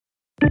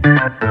All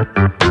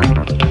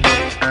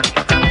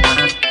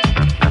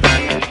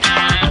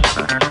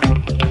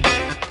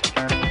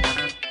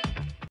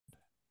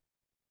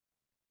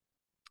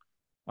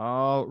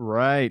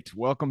right.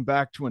 Welcome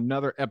back to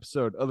another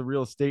episode of the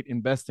Real Estate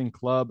Investing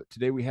Club.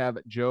 Today we have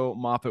Joe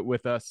Moffett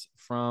with us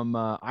from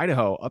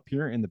Idaho up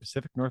here in the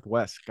Pacific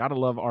Northwest. Gotta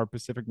love our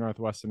Pacific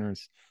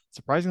Northwesterners.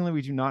 Surprisingly,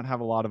 we do not have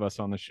a lot of us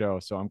on the show,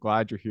 so I'm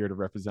glad you're here to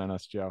represent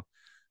us, Joe.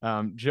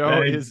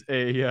 Joe Hey, is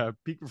a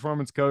peak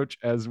performance coach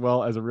as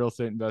well as a real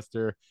estate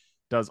investor,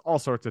 does all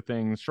sorts of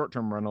things,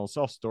 short-term rentals,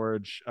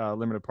 self-storage,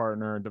 limited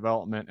partner,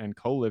 development, and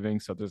co-living.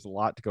 So there's a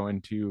lot to go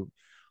into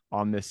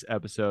on this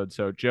episode.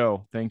 So,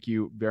 Joe, thank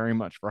you very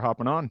much for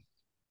hopping on.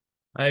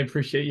 I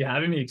appreciate you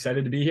having me.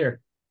 Excited to be here.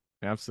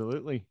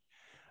 Absolutely.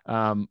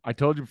 I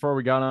told you before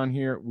we got on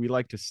here, we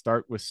like to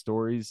start with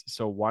stories.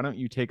 So, why don't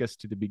you take us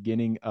to the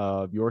beginning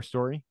of your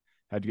story?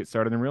 How'd you get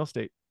started in real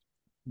estate?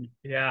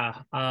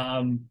 Yeah.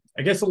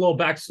 I guess a little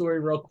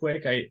backstory real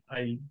quick.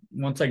 I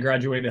once I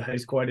graduated high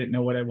school, I didn't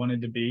know what I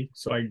wanted to be.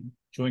 So I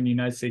joined the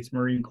United States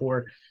Marine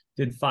Corps,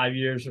 did 5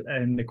 years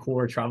in the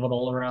Corps, traveled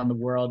all around the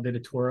world, did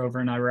a tour over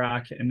in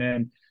Iraq, and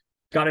then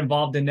got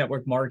involved in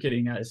network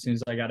marketing as soon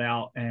as I got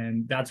out.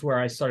 And that's where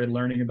I started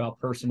learning about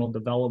personal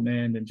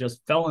development and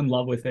just fell in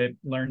love with it.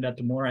 Learned that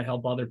the more I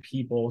help other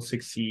people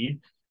succeed,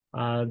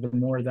 the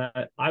more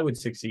that I would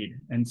succeed.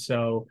 And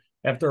so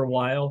after a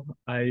while,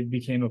 I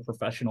became a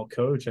professional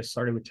coach. I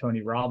started with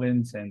Tony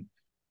Robbins and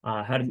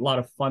had a lot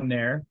of fun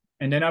there.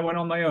 And then I went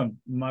on my own.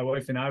 My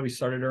wife and I, we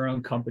started our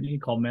own company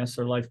called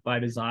Master Life by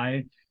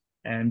Design.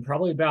 And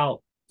probably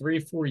about 3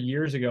 or 4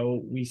 years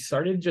ago, we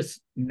started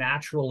just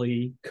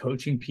naturally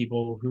coaching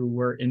people who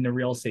were in the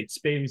real estate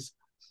space.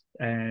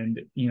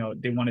 And,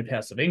 they wanted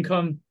passive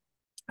income.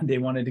 They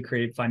wanted to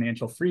create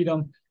financial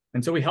freedom.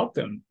 And so we helped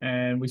them.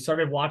 And we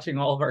started watching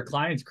all of our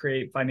clients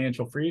create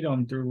financial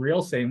freedom through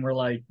real estate. And we're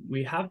like,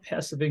 we have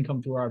passive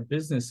income through our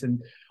business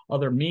and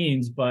other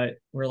means, but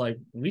we're like,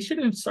 we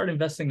should start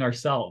investing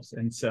ourselves.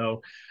 And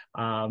so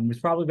it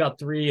was probably about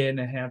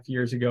 3.5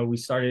 years ago, we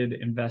started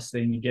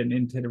investing and getting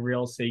into the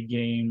real estate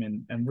game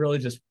and really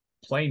just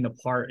playing the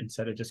part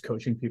instead of just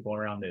coaching people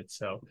around it.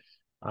 So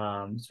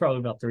it's probably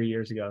about 3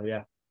 years ago.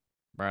 Yeah.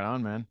 Right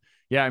on, man.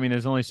 Yeah, I mean,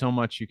 there's only so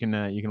much you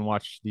can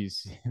watch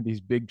these these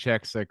big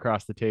checks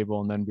across the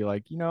table and then be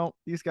like,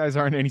 these guys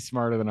aren't any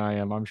smarter than I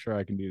am. I'm sure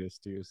I can do this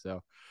too.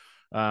 So,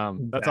 that's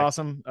Exactly.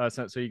 awesome.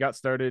 So you got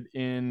started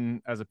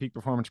in as a peak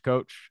performance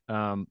coach.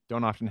 Don't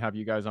often have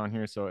you guys on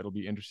here, so it'll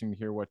be interesting to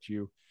hear what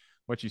you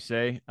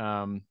say.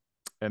 And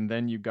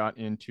then you got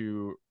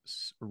into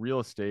real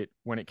estate.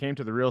 When it came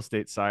to the real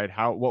estate side,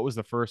 what was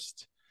the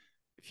first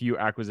few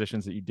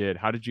acquisitions that you did?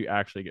 How did you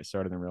actually get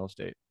started in real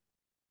estate?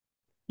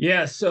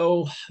 Yeah,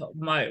 so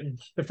my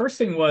the first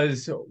thing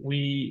was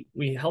we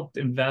helped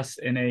invest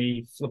in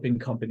a flipping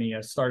company,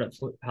 a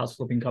house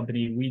flipping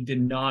company. We did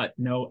not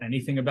know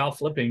anything about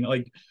flipping.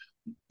 Like,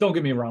 don't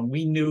get me wrong,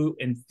 we knew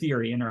in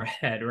theory in our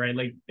head, right?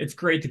 Like, it's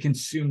great to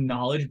consume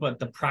knowledge, but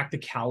the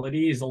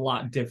practicality is a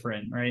lot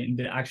different, right? And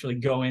to actually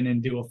go in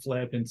and do a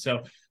flip. And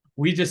so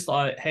we just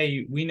thought,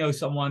 hey, we know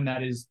someone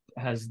that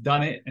has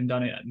done it and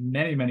done it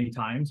many, many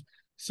times.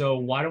 So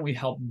why don't we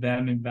help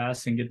them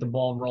invest and get the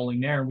ball rolling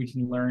there, and we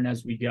can learn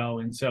as we go.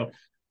 And so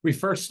we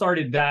first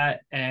started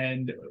that,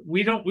 and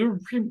we're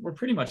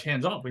pretty much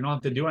hands off. We don't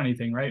have to do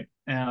anything, right?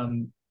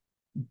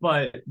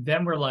 But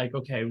then we're like,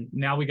 okay,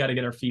 now we got to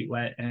get our feet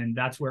wet. And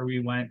that's where we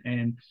went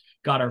and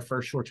got our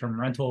first short-term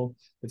rental.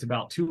 It's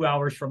about 2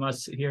 hours from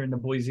us here in the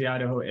Boise,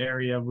 Idaho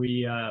area.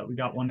 We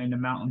got one in the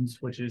mountains,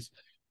 which is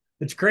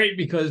it's great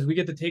because we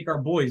get to take our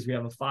boys. We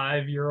have a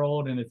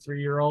 5-year-old and a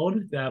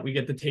 3-year-old that we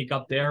get to take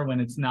up there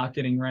when it's not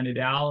getting rented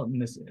out in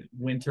this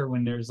winter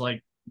when there's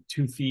like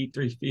 2 feet,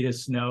 3 feet of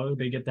snow.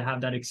 They get to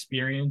have that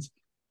experience.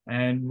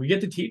 And we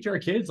get to teach our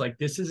kids like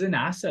this is an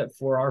asset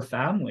for our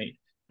family,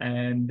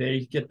 and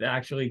they get to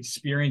actually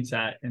experience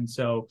that. And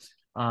so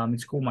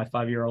it's cool. My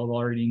 5-year-old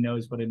already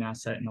knows what an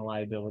asset and a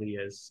liability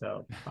is.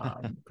 So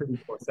pretty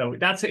cool. So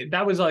that's it.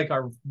 That was like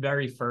our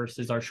very first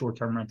is our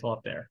short-term rental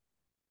up there.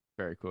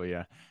 Very cool.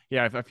 Yeah.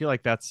 Yeah. I feel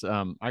like that's,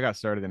 I got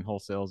started in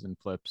wholesales and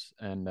flips,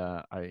 and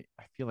I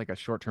feel like a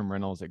short term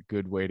rental is a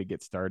good way to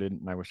get started.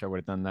 And I wish I would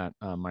have done that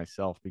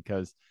myself,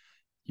 because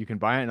you can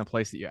buy it in a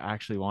place that you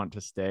actually want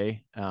to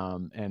stay.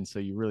 And so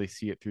you really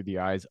see it through the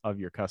eyes of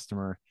your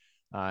customer.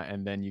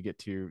 And then you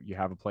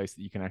have a place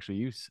that you can actually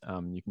use.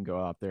 You can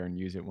go out there and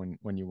use it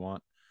when you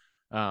want.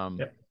 Um,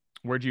 Yep.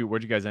 where'd you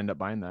guys end up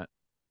buying that?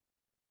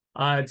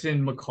 It's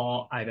in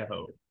McCall,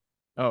 Idaho.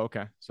 Oh,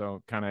 okay.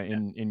 So kind of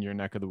Yeah, in your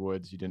neck of the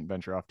woods. You didn't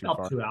venture off too about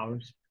far. 2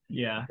 hours.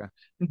 Yeah, Okay.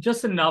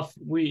 just enough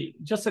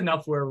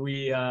where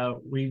we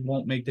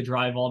won't make the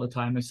drive all the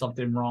time if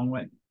something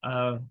went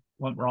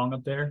wrong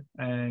up there,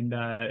 and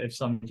if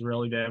something's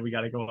really bad, we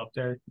got to go up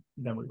there.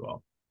 Then we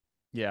will.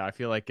 Yeah, I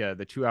feel like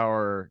the 2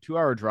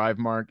 hour drive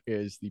mark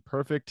is the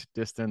perfect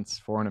distance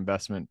for an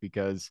investment,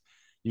 because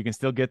you can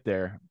still get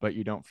there, but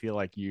you don't feel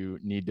like you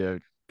need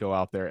to go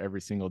out there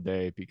every single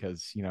day,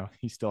 because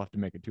you still have to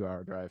make a 2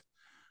 hour drive.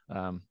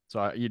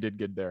 So you did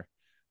good there.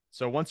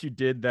 So once you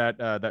did that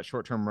that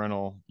short term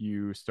rental,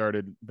 you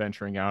started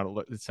venturing out.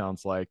 It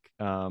sounds like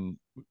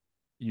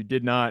you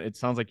did not. It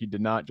sounds like you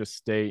did not just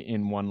stay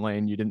in one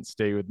lane. You didn't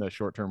stay with the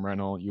short term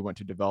rental. You went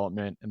to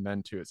development and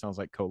then to, it sounds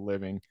like, co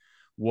living.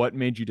 What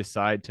made you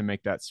decide to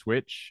make that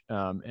switch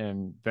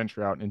and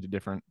venture out into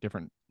different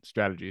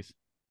strategies?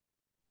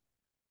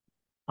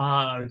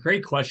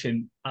 Great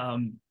question.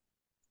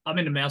 I'm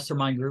in a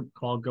mastermind group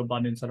called Go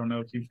Abundance. I don't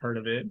know if you've heard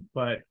of it,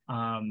 but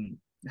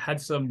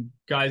had some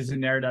guys in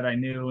there that I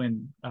knew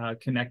and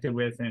connected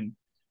with, and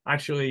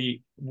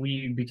actually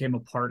we became a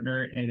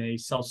partner in a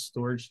self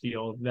storage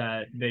deal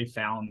that they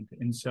found.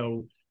 And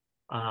so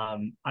I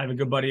have a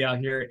good buddy out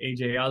here,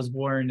 AJ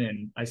Osborne,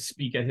 and I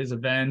speak at his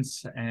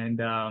events, and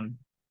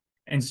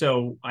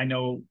so I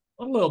know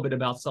a little bit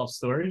about self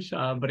storage,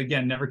 but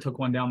again, never took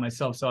one down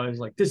myself. So I was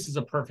like, this is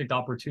a perfect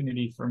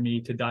opportunity for me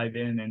to dive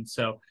in, and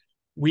so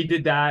we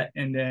did that.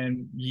 And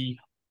then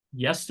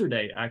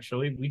yesterday,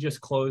 actually, we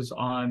just closed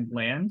on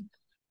land.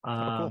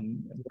 Oh,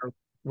 cool.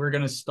 We're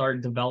going to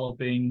start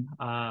developing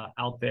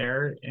out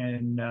there,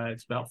 and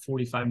it's about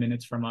 45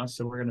 minutes from us.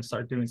 So we're going to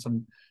start doing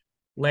some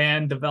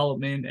land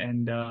development,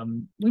 and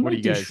we What are might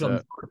you do guys some.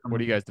 what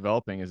are you guys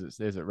developing? Is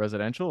it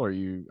residential, or are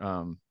you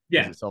is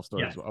Yeah, it self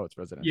storage yeah, as well? Oh, it's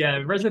residential. yeah.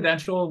 Okay.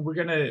 Residential.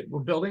 We're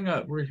building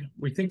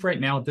we think right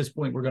now at this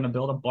point we're gonna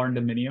build a barn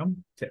dominium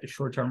to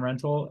short term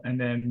rental, and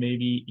then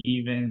maybe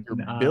even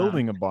You're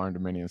building a barn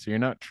dominium, so you're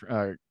not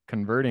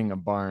converting a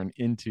barn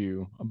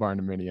into a barn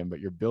dominium, but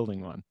you're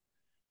building one.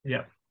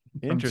 yeah,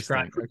 from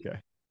scratch. Interesting. Okay.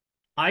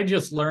 I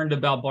just learned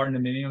about barn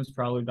dominiums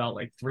probably about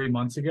like 3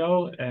 months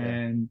ago, Yeah.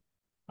 and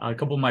a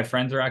couple of my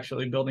friends are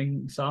actually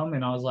building some,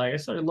 and I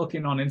started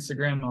looking on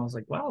Instagram, and I was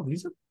like, wow,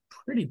 these are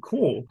pretty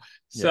cool.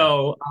 Yeah.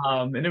 So,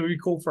 and it would be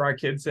cool for our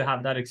kids to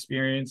have that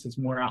experience. It's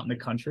more out in the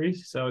country,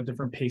 so a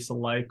different pace of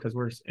life because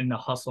we're in the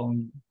hustle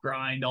and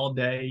grind all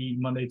day,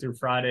 Monday through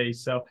Friday.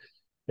 So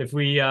if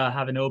we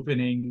have an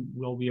opening,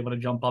 we'll be able to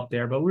jump up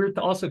there. But we're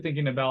also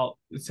thinking about,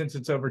 since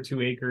it's over 2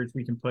 acres,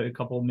 we can put a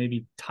couple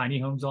maybe tiny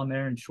homes on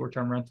there and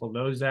short-term rental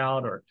those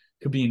out, or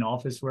could be an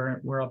office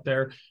where we're up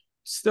there.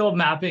 Still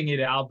mapping it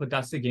out, but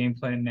that's the game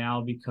plan now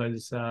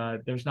because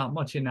there's not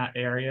much in that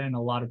area, and a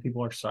lot of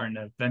people are starting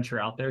to venture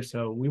out there.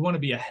 So we want to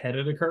be ahead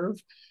of the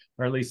curve,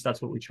 or at least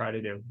that's what we try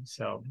to do.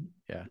 So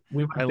Yeah.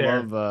 we I went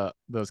there. love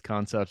those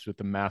concepts with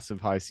the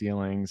massive high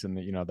ceilings and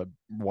the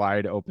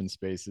wide open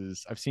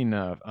spaces. I've seen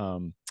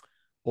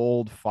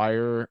old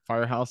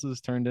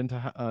firehouses turned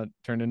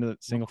into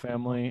single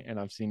family, and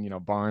I've seen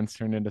barns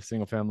turned into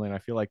single family, and I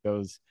feel like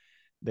those,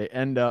 they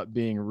end up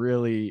being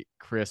really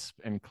crisp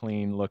and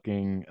clean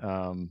looking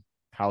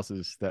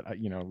houses that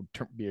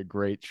be a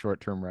great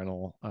short-term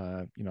rental,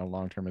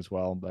 long-term as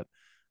well. But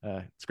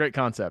it's a great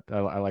concept.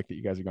 I like that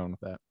you guys are going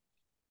with that.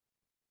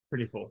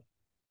 Pretty cool.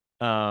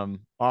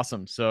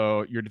 Awesome.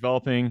 So you're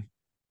developing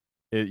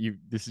it, you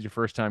this is your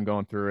first time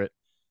going through it.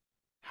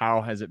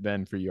 How has it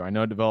been for you? I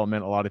know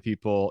development, a lot of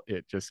people,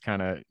 it just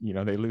kind of,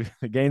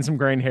 they gain some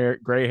gray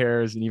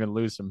hairs and even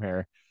lose some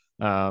hair.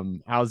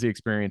 How's the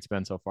experience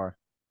been so far?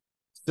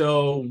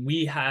 So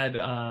we had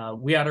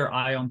our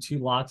eye on two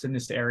lots in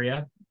this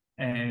area,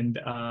 and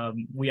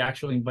we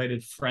actually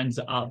invited friends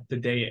up the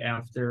day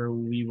after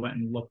we went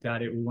and looked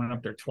at it. We went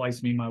up there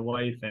twice, me and my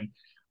wife, and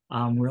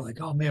we are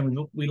like, oh man,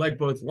 we like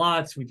both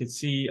lots. We could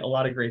see a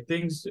lot of great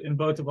things in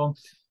both of them,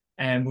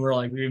 and we were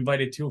like, we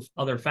invited two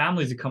other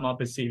families to come up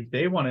and see if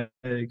they wanted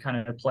to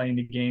kind of play in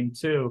the game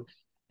too.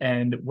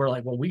 And we're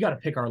like, well, we got to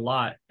pick our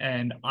lot.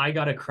 And I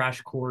got a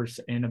crash course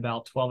in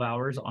about 12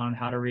 hours on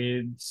how to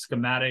read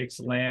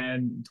schematics,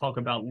 land, talk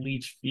about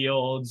leach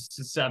fields,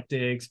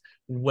 septics,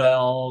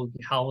 well,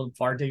 how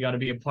far they got to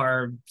be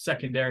apart,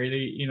 secondary,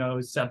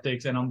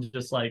 septics. And I'm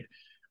just like,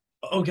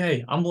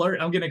 okay, I'm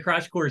learning, I'm getting a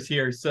crash course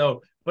here.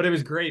 So, but it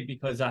was great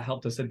because that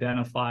helped us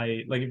identify,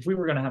 like, if we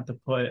were going to have to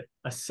put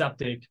a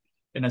septic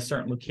in a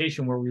certain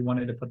location where we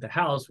wanted to put the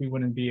house, we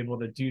wouldn't be able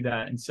to do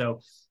that. And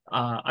so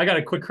I got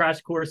a quick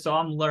crash course, so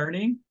I'm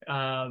learning,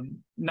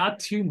 not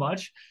too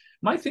much.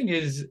 My thing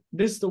is,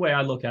 this is the way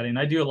I look at it, and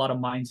I do a lot of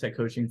mindset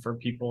coaching for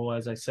people,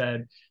 as I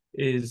said,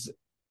 is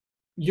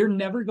you're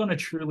never going to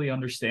truly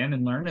understand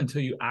and learn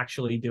until you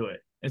actually do it.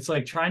 It's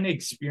like trying to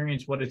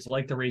experience what it's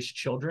like to raise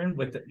children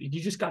with it.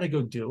 You just got to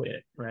go do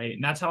it, right?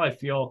 And that's how I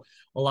feel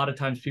a lot of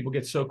times. People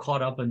get so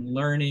caught up in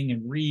learning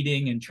and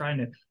reading and trying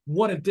to,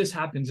 what if this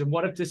happens and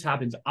what if this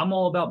happens? I'm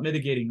all about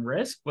mitigating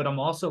risk, but I'm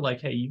also like,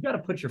 hey, you got to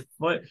put your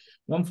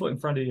one foot in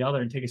front of the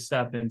other and take a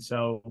step. And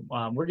so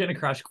we're getting a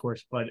crash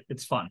course, but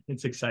it's fun.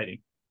 It's exciting.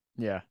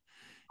 Yeah.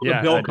 The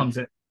Yeah. bill comes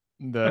in.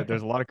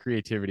 There's a lot of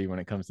creativity when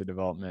it comes to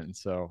development, and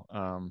so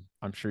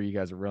I'm sure you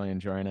guys are really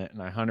enjoying it, and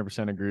I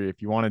 100% agree.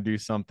 If you want to do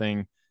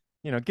something,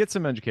 get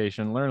some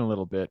education, learn a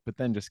little bit, but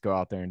then just go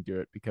out there and do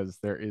it, because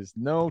there is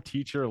no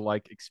teacher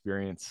like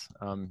experience.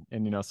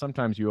 And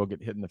sometimes you will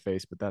get hit in the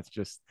face, but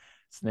it's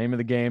the name of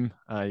the game.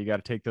 You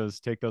got to take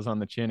those on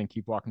the chin and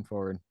keep walking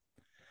forward.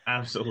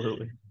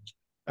 Absolutely.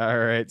 All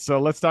right, so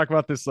let's talk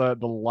about this. The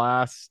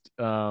last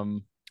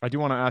I do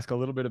want to ask a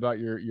little bit about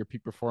your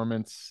peak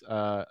performance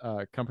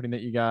company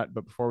that you got,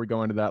 but before we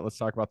go into that, let's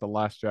talk about the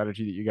last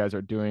strategy that you guys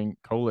are doing,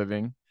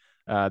 co-living.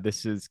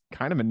 This is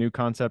kind of a new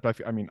concept.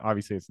 I mean,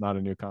 obviously, it's not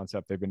a new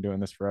concept. They've been doing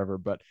this forever,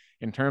 but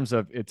in terms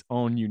of its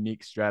own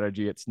unique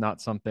strategy, it's not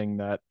something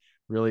that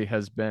really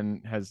has.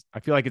 I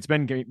feel like it's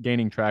been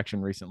gaining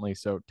traction recently.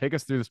 So take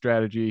us through the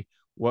strategy.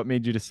 What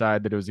made you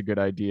decide that it was a good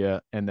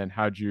idea, and then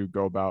how'd you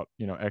go about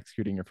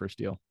executing your first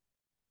deal?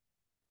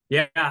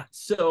 Yeah.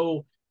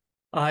 So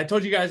I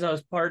told you guys I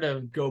was part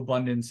of Go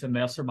Abundance, a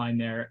mastermind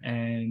there.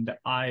 And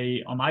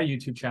on my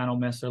YouTube channel,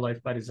 Master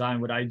Life by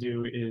Design, what I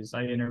do is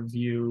I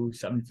interview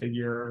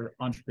 7-figure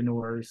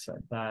entrepreneurs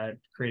that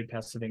create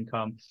passive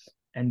income.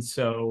 And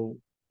so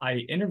I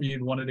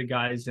interviewed one of the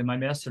guys in my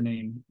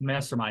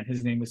mastermind.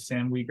 His name is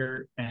Sam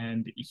Weger,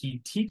 and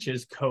he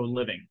teaches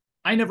co-living.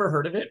 I never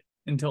heard of it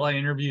until I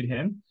interviewed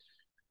him.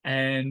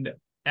 And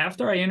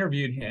after I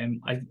interviewed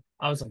him,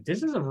 I was like,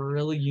 this is a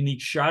really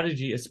unique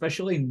strategy,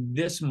 especially in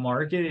this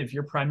market. If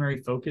your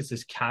primary focus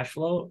is cash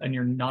flow and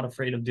you're not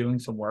afraid of doing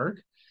some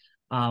work,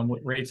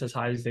 with rates as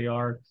high as they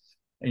are,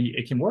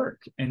 it can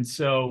work. And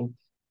so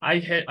I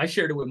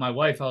shared it with my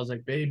wife. I was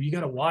like, babe, you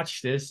got to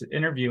watch this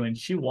interview. And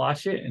she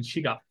watched it and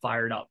she got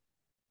fired up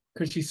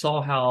because she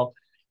saw how,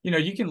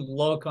 you can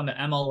look on the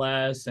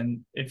MLS,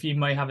 and if you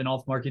might have an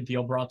off-market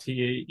deal brought to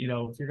you,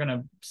 if you're going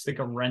to stick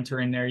a renter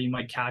in there, you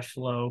might cash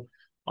flow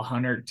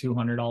 $100,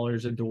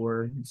 $200 a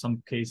door. In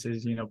some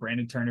cases,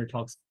 Brandon Turner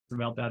talks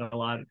about that a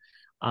lot.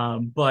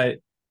 But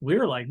we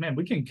were like, man,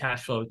 we can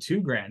cash flow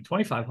 $2,000,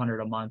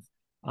 $2,500 a month.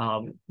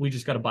 We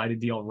just got to buy the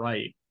deal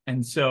right.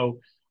 And so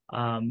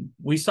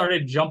we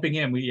started jumping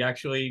in. We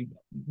actually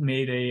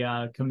made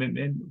a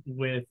commitment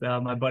with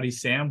my buddy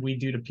Sam. We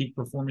do the peak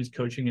performance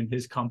coaching in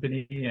his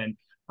company, and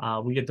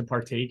we get to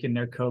partake in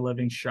their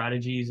co-living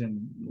strategies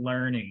and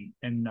learning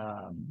and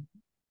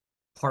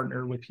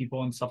partner with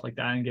people and stuff like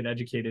that and get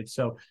educated.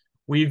 So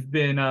we've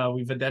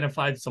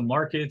identified some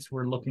markets.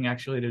 We're looking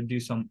actually to do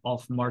some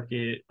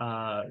off-market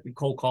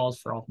cold calls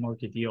for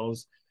off-market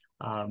deals,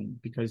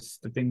 because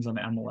the things on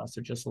the MLS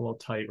are just a little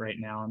tight right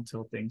now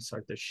until things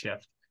start to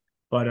shift.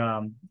 But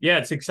yeah,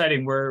 it's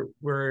exciting.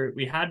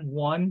 We had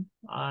one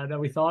that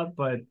we thought,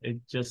 but it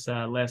just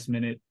last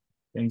minute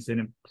things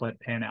didn't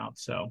pan out.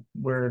 So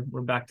we're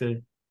back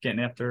to getting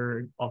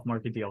after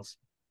off-market deals.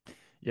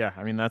 Yeah,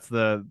 I mean that's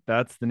the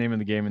name of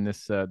the game in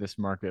this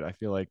market. I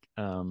feel like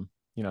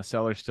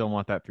sellers still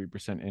want that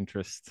 3%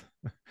 interest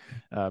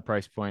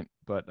price point,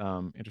 but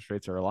interest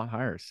rates are a lot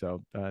higher.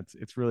 So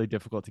it's really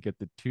difficult to get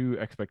the two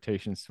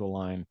expectations to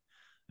align.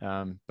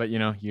 But you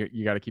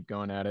got to keep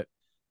going at it.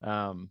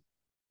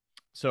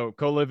 So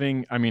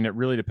co-living, I mean, it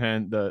really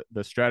depends.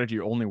 The strategy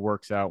only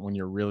works out when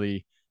you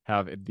really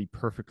have the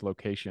perfect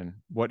location.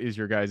 What is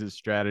your guys'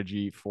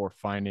 strategy for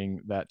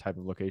finding that type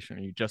of location?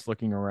 Are you just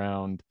looking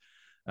around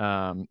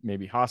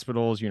maybe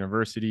hospitals,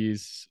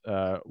 universities?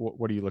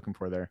 What are you looking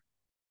for there?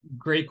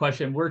 Great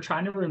question. We're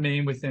trying to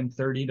remain within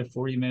 30 to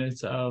 40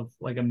 minutes of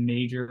like a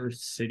major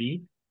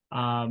city,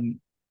 out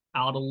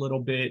a little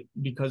bit,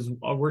 because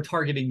we're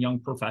targeting young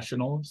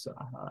professionals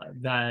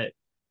that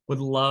would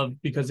love,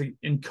 because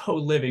in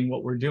co-living,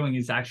 what we're doing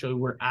is actually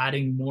we're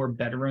adding more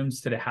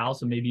bedrooms to the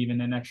house and maybe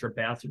even an extra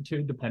bath or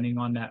two, depending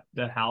on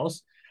the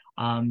house.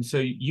 So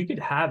you could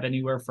have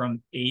anywhere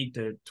from 8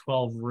 to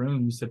 12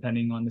 rooms,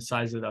 depending on the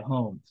size of the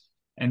home.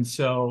 And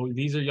so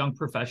these are young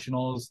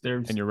professionals.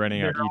 And you're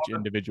renting out each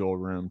individual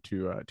room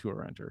to a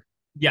renter.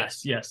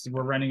 Yes,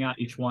 we're renting out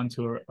each one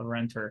to a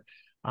renter.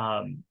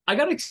 I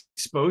got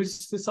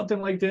exposed to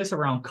something like this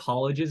around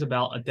colleges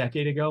about a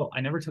decade ago.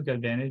 I never took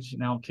advantage.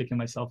 Now I'm kicking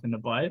myself in the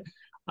butt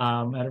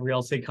at a real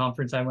estate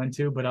conference I went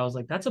to, but I was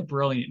like, that's a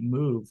brilliant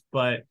move.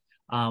 But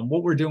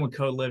what we're doing with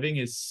co-living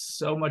is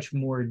so much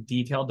more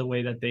detailed, the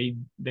way that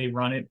they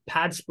run it.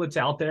 Pad splits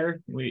out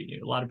there. A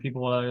lot of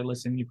people are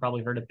listening. You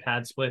probably heard of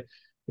pad split,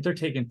 but they're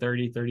taking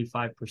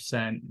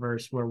 30-35%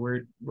 versus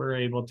where we're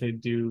able to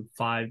do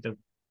 5 to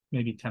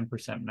maybe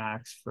 10%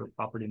 max for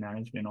property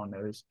management on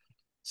those.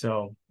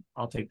 So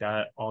I'll take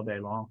that all day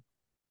long.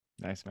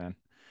 Nice, man.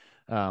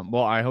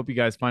 Well, I hope you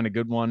guys find a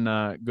good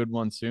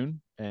one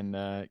soon. And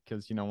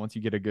because once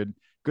you get a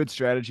good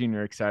strategy and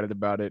you're excited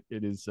about it,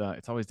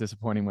 it's always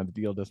disappointing when the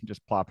deal doesn't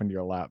just plop into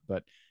your lap.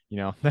 But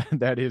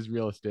that is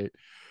real estate.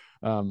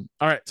 All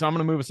right, so I'm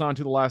going to move us on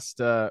to the last.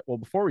 Well,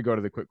 before we go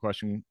to the quick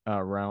question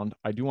round,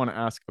 I do want to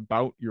ask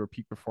about your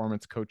peak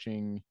performance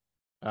coaching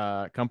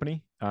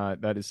company.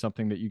 That is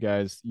something that you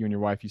and your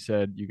wife, you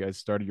said you guys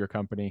started your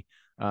company.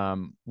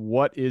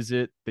 What is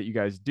it that you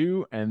guys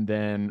do? And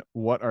then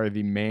what are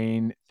the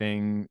main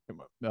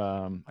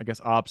I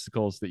guess,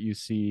 obstacles that you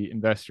see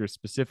investors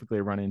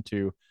specifically run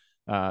into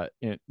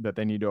that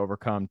they need to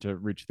overcome to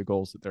reach the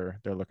goals that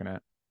they're looking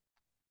at?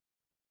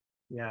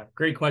 Yeah,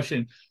 great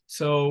question.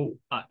 So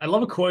I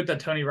love a quote that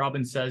Tony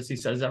Robbins says. He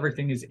says,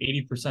 everything is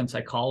 80%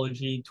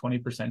 psychology,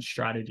 20%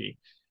 strategy.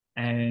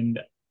 And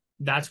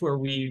that's where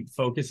we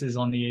focus, is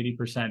on the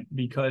 80%,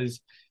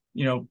 because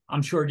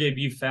I'm sure, Gabe,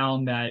 you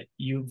found that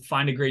you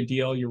find a great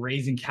deal, you're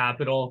raising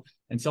capital,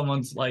 and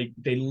someone's like,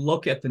 they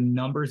look at the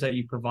numbers that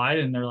you provide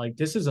and they're like,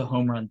 this is a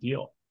home run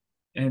deal.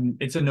 And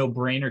it's a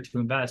no-brainer to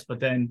invest. But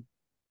then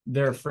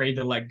they're afraid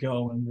to let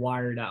go and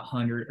wire that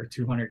 100 or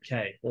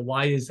 200K. Well,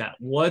 why is that?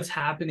 What's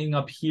happening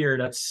up here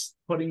that's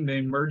putting the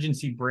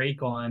emergency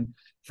brake on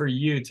for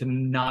you to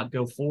not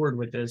go forward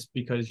with this,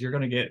 because you're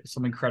going to get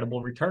some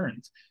incredible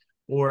returns?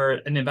 Or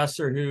an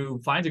investor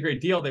who finds a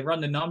great deal, they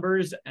run the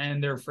numbers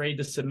and they're afraid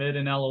to submit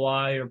an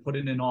LOI or put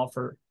in an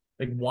offer.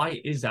 Like, why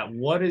is that?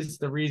 What is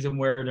the reason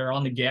where they're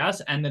on the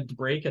gas and the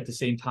brake at the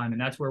same time? And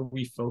that's where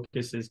we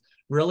focus, is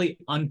really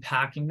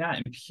unpacking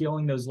that and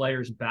peeling those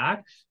layers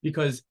back.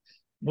 Because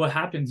what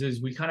happens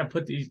is we kind of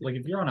put these, like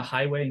if you're on a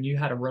highway and you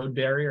had a road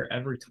barrier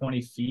every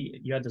 20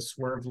 feet, you had to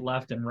swerve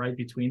left and right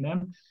between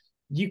them.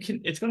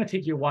 It's going to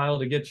take you a while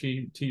to get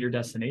you to your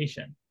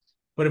destination.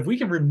 But if we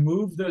can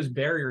remove those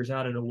barriers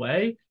out of the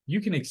way,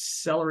 you can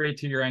accelerate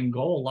to your end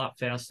goal a lot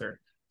faster.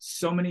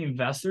 So many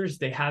investors,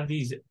 they have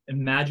these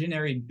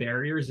imaginary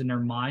barriers in their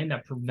mind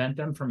that prevent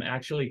them from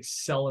actually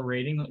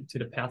accelerating to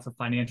the path of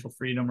financial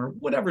freedom, or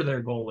whatever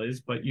their goal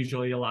is, but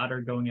usually a lot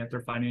are going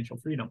after financial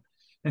freedom.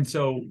 And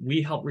so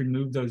we help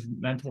remove those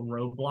mental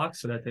roadblocks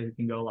so that they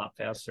can go a lot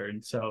faster.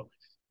 And so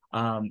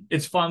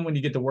it's fun when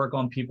you get to work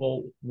on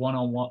people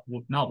one-on-one,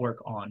 not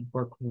work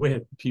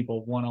with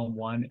people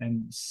one-on-one,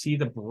 and see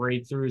the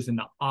breakthroughs and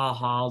the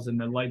ahas and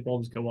the light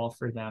bulbs go off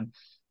for them.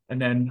 And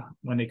then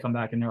when they come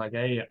back and they're like,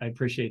 hey, I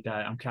appreciate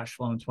that, I'm cash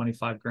flowing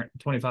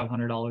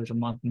 $2,500 a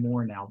month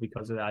more now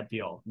because of that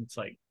deal. It's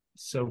like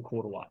so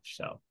cool to watch.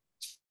 So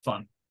it's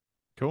fun.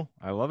 Cool.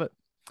 I love it.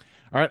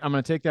 All right, I'm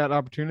going to take that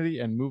opportunity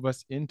and move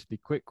us into the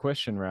quick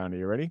question round. Are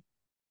you ready?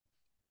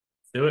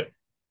 Do it.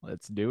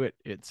 Let's do it.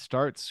 It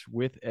starts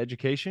with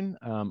education.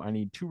 I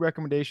need 2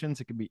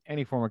 recommendations. It could be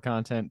any form of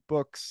content,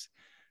 books,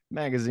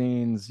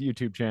 magazines,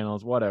 YouTube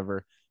channels,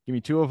 whatever. Give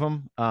me 2 of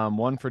them.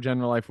 One for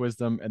general life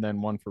wisdom, and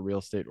then one for real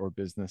estate or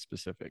business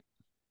specific.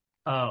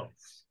 Oh,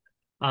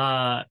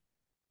 all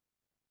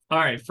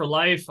right. For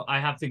life, I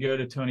have to go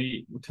to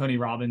Tony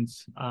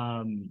Robbins.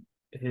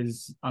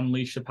 His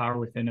Unleash the Power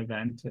Within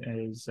event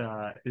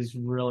is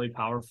really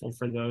powerful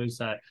for those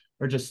that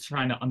are just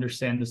trying to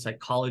understand the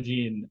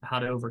psychology and how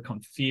to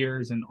overcome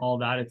fears and all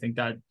that. I think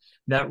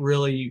that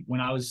really, when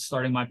I was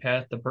starting my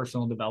path to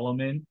personal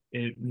development,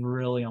 it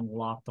really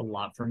unlocked a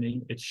lot for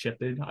me. It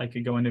shifted. I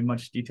could go into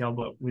much detail,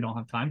 but we don't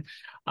have time.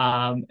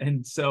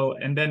 And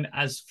then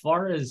as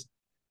far as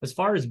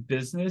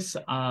business,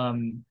 I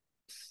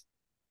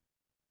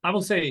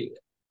will say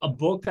a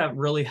book that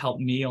really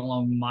helped me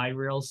along my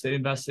real estate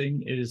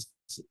investing is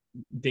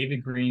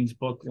David Green's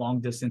book, Long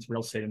Distance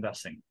Real Estate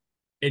Investing.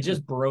 It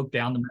just broke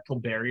down the mental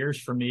barriers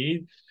for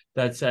me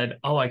that said,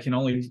 oh, I can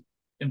only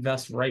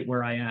invest right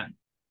where I am.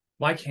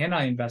 Why can't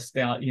I invest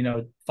down,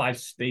 5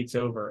 states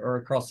over or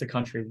across the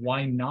country?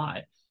 Why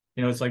not?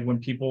 It's like when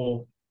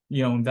people,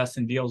 invest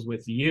in deals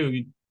with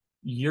you,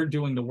 you're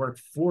doing the work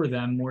for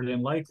them more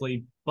than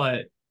likely,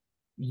 but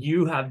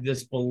you have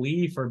this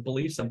belief or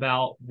beliefs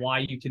about why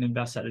you can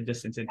invest at a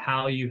distance and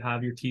how you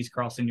have your T's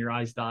crossed and your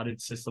I's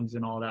dotted systems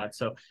and all that.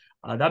 So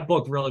that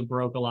book really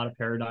broke a lot of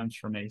paradigms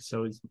for me.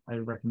 So I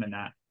recommend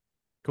that.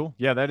 Cool.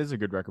 Yeah, that is a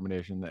good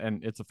recommendation.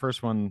 And it's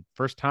the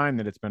first time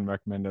that it's been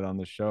recommended on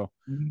this show.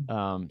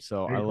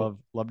 So I Very cool.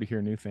 love to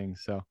hear new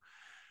things. So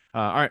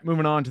all right,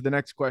 moving on to the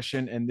next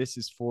question. And this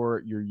is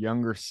for your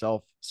younger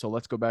self. So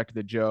let's go back to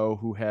the Joe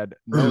who had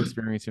no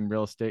experience in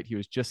real estate. He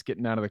was just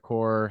getting out of the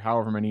core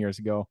however many years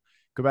ago.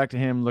 Go back to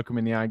him, look him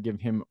in the eye, give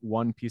him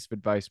one piece of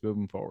advice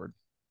moving forward.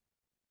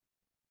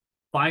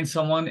 Find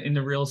someone in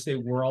the real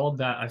estate world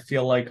that I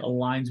feel like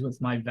aligns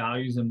with my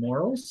values and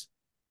morals,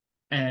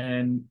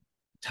 and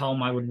tell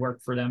them I would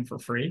work for them for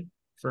free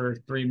for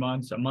 3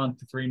 months, a month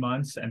to 3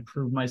 months, and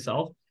prove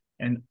myself.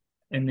 And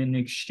in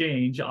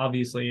exchange,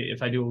 obviously,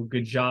 if I do a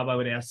good job, I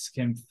would ask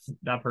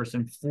that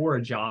person for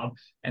a job,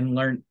 and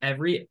learn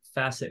every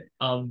facet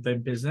of the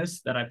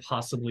business that I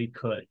possibly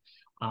could.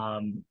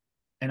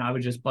 And I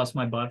would just bust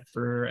my butt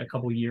for a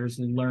couple of years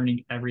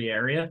learning every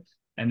area,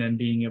 and then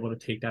being able to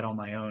take that on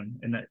my own.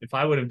 And that if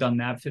I would have done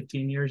that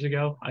 15 years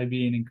ago, I'd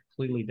be in a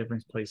completely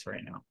different place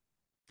right now.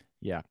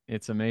 Yeah,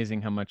 it's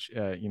amazing how much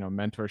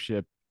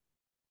mentorship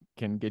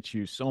can get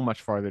you so much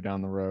farther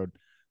down the road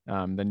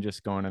than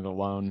just going it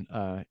alone.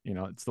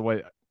 It's the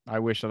way I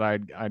wish that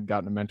I'd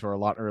gotten a mentor a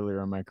lot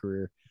earlier in my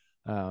career.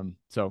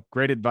 So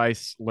great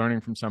advice.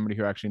 Learning from somebody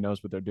who actually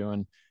knows what they're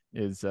doing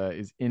is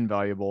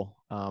invaluable.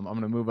 I'm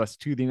going to move us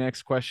to the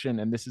next question,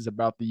 and this is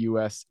about the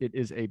U.S. It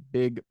is a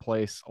big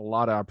place, a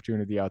lot of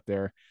opportunity out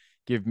there.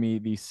 Give me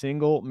the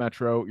single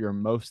metro you're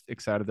most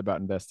excited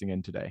about investing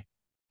in today.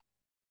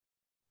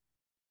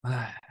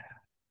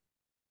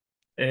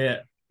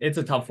 It's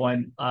a tough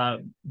one,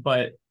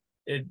 but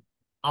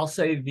I'll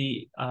say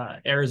the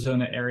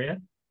Arizona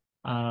area,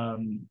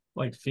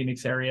 like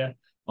Phoenix area,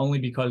 only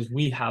because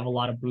we have a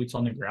lot of boots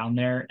on the ground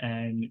there,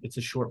 and it's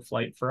a short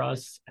flight for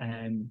us.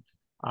 And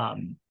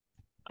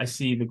I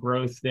see the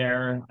growth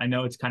there. I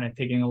know it's kind of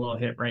taking a little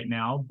hit right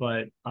now,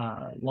 but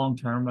long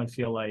term, I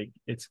feel like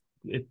it's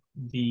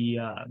the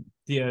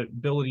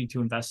ability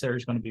to invest there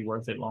is going to be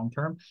worth it long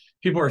term.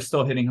 People are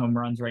still hitting home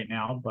runs right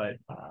now, but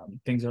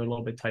things are a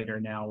little bit tighter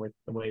now with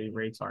the way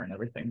rates are and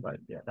everything. But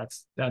yeah,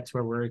 that's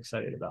where we're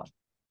excited about.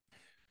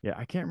 Yeah,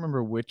 I can't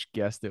remember which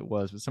guest it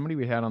was, but somebody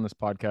we had on this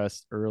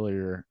podcast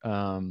earlier,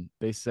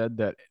 they said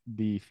that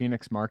the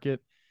Phoenix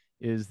market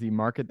is the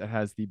market that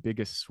has the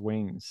biggest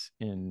swings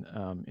in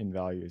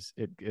values.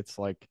 It's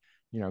like,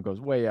 it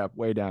goes way up,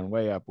 way down,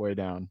 way up, way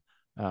down.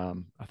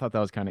 I thought that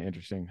was kind of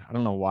interesting. I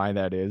don't know why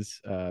that is,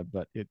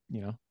 but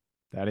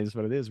that is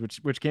what it is,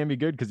 which can be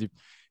good because it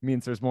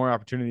means there's more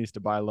opportunities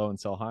to buy low and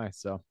sell high.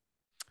 So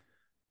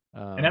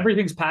And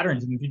everything's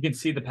patterns. And if you can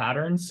see the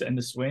patterns and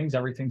the swings,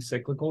 everything's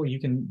cyclical. You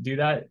can do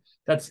that.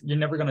 You're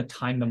never going to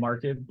time the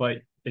market, but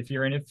if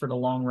you're in it for the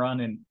long run,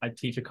 and I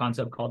teach a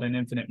concept called an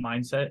infinite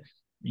mindset,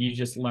 you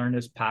just learn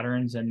those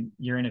patterns and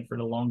you're in it for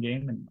the long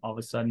game. And all of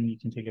a sudden you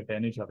can take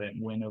advantage of it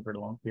and win over a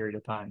long period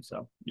of time.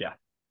 So yeah.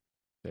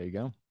 There you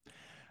go.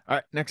 All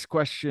right, next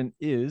question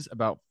is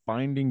about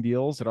finding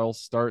deals. It all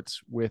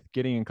starts with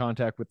getting in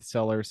contact with the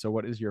seller. So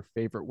what is your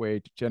favorite way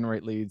to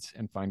generate leads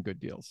and find good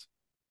deals?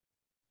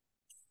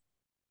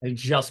 I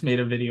just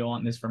made a video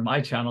on this for my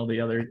channel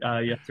the other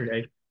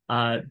yesterday.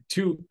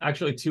 Two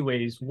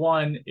ways.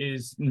 One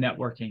is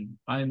networking.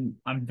 I'm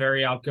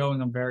very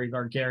outgoing. I'm very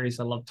gregarious.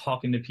 I love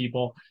talking to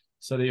people.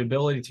 So the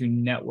ability to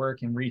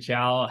network and reach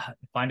out,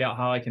 find out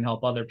how I can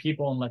help other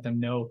people and let them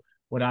know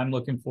what I'm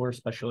looking for,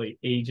 especially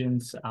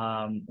agents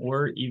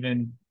or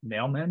even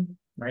mailmen,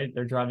 right?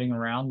 They're driving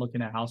around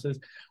looking at houses.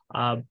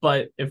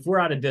 But if we're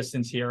at a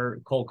distance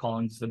here, cold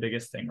calling is the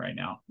biggest thing right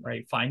now,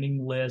 right?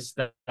 Finding lists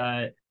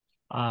that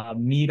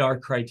meet our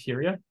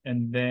criteria.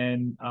 And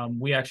then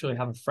we actually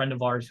have a friend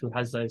of ours who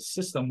has a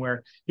system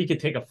where he could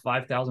take a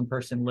 5,000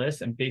 person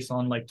list and based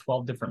on like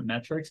 12 different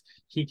metrics,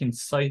 he can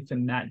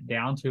siphon that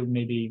down to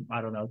maybe,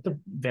 I don't know, it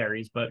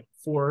varies, but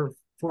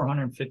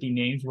 450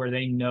 names where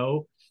they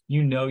know,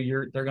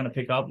 they're going to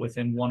pick up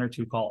within one or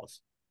two calls.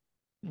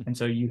 And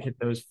so you hit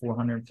those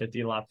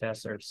 450 a lot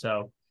faster.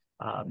 So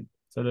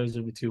those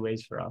are the two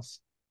ways for us.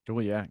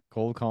 Well, yeah,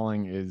 cold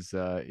calling is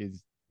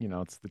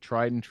it's the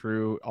tried and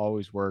true,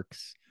 always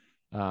works.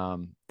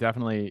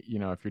 Definitely,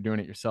 if you're doing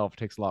it yourself, it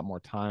takes a lot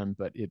more time,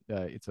 but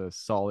it's a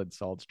solid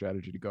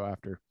strategy to go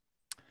after.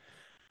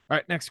 All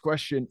right, next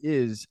question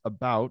is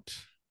about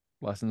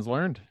lessons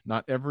learned.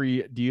 Not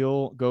every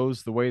deal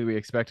goes the way that we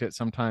expect it.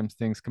 Sometimes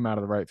things come out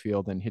of the right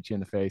field and hit you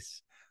in the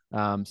face.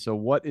 So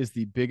what is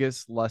the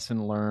biggest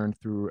lesson learned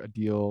through a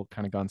deal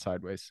kind of gone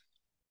sideways?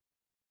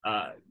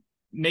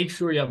 Make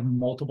sure you have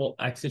multiple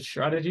exit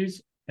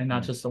strategies and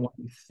not just the one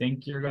you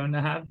think you're going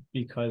to have,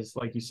 because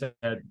like you said,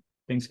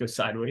 things go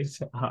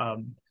sideways.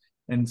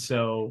 And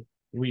so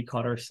we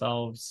caught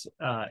ourselves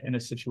in a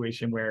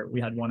situation where we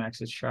had one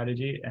exit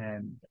strategy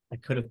and I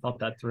could have thought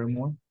that through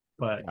more,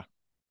 but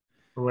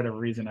for whatever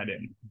reason I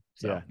didn't.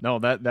 So yeah, no,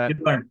 that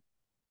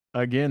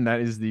again,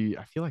 I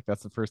feel like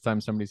that's the first time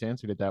somebody's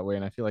answered it that way.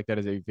 And I feel like that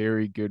is a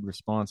very good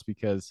response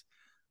because,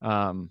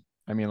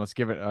 let's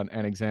give it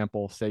an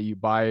example. Say you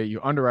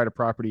underwrite a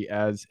property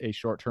as a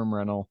short-term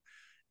rental,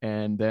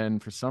 and then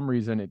for some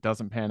reason it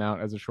doesn't pan out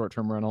as a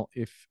short-term rental.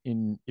 If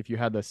you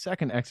had the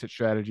second exit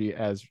strategy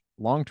as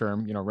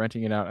long-term,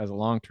 renting it out as a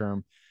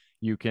long-term,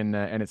 you can,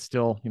 and it's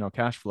still,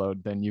 cash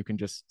flowed, then you can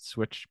just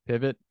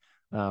pivot,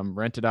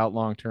 rent it out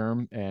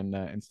long-term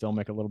and still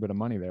make a little bit of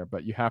money there.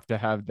 But you have to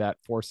have that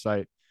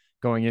foresight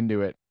going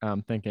into it,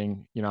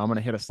 thinking, I'm going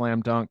to hit a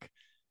slam dunk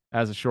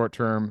as a short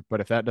term,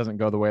 but if that doesn't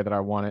go the way that I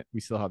want it, we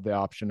still have the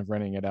option of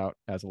renting it out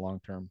as a long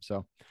term.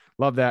 So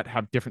love that.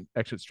 Have different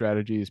exit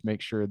strategies.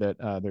 Make sure that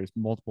there's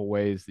multiple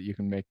ways that you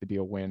can make the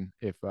deal win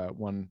if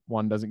one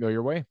doesn't go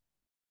your way.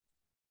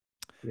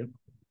 Yep.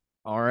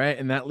 All right.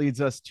 And that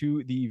leads us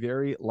to the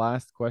very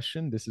last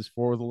question. This is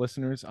for the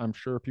listeners. I'm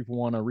sure people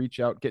want to reach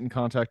out, get in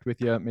contact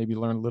with you, maybe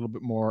learn a little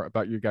bit more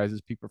about your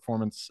guys' peak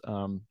performance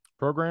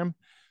program.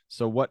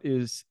 So what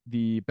is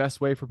the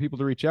best way for people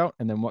to reach out?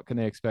 And then what can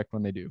they expect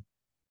when they do?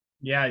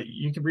 Yeah,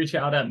 you can reach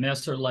out at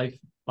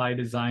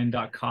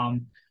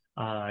masterlifebydesign.com.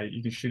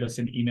 You can shoot us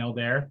an email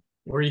there,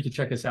 or you can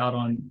check us out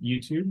on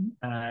YouTube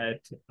at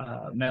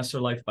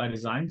Master Life by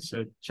Design.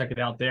 So check it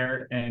out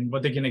there. And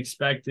what they can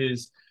expect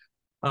is,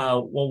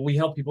 we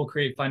help people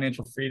create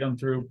financial freedom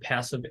through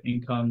passive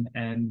income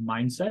and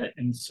mindset.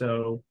 And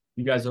so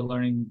you guys are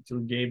learning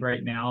through Gabe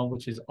right now,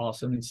 which is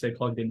awesome, and stay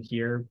plugged in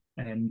here.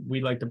 And we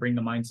like to bring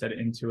the mindset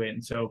into it.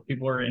 And so if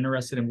people are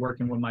interested in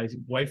working with my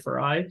wife or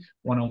I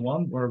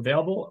one-on-one, we're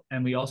available.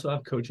 And we also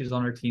have coaches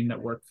on our team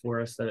that work for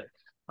us that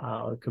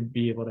could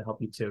be able to help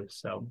you too.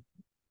 So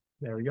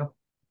there we go.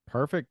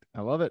 Perfect.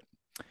 I love it.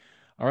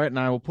 All right. And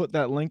I will put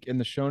that link in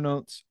the show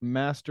notes,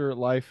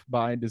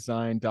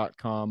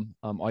 masterlifebydesign.com.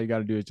 All you got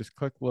to do is just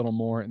click a little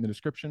more in the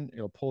description.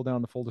 It'll pull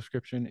down the full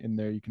description. In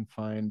there, you can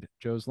find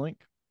Joe's link.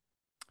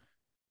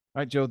 All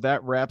right, Joe,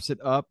 that wraps it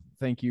up.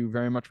 Thank you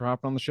very much for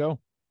hopping on the show.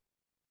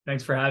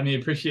 Thanks for having me.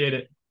 Appreciate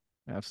it.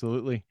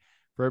 Absolutely.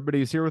 For everybody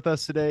who's here with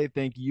us today,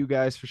 thank you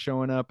guys for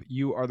showing up.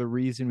 You are the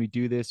reason we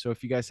do this. So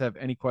if you guys have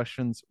any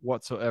questions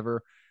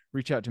whatsoever,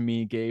 reach out to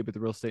me, Gabe, at the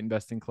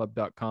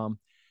realestateInvestingClub.com.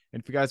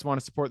 And if you guys want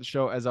to support the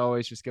show, as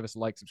always, just give us a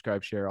like,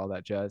 subscribe, share, all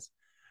that jazz.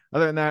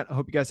 Other than that, I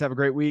hope you guys have a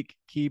great week.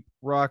 Keep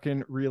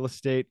rocking real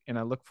estate, and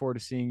I look forward to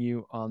seeing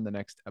you on the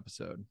next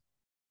episode.